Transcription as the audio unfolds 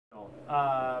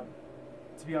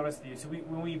To be honest with you, so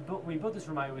when we built this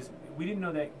room, we didn't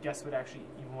know that guests would actually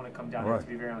even want to come down here, to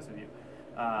be very honest with you.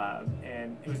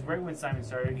 And it was right when Simon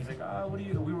started, and he's like, what do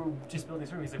you, we were just building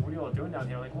this room, he's like, what are you all doing down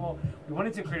here? I'm like, well, we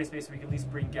wanted to create a space where we could at least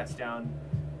bring guests down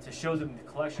to show them the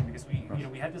collection, because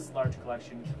we had this large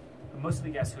collection. Most of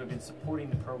the guests who had been supporting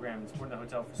the program and supporting the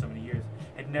hotel for so many years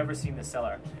had never seen the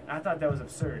cellar. And I thought that was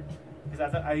absurd,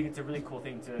 because I think it's a really cool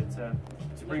thing to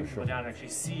bring people down and actually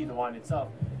see the wine itself.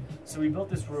 So we built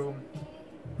this room,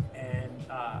 and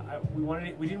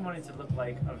we didn't want it to look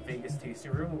like a Vegas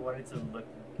tasting room. We wanted it to look,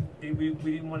 we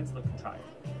didn't want it to look contrived.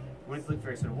 We wanted it to look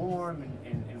very sort of warm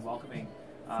and welcoming.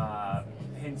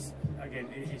 Hence, again,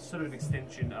 it's sort of an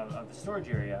extension of the storage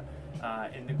area.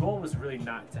 And the goal was really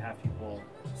not to have people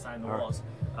sign the walls.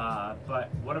 But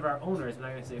one of our owners, I'm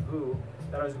not going to say who,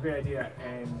 thought it was a great idea,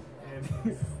 and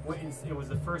it was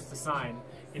the first to sign.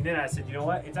 And then I said, you know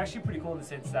what, it's actually pretty cool in the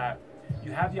sense that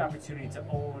you have the opportunity to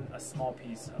own a small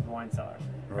piece of the wine cellar,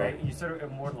 right? And you sort of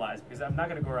immortalize, because I'm not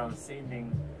going to go around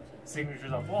saving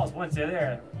signatures off walls. Once they're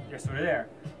there, they're sort of there,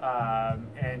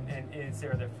 and it's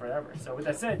there forever. So with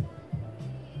that said,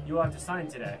 you will have to sign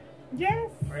today.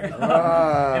 Yes. Right? And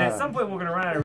at some point we're going to run out of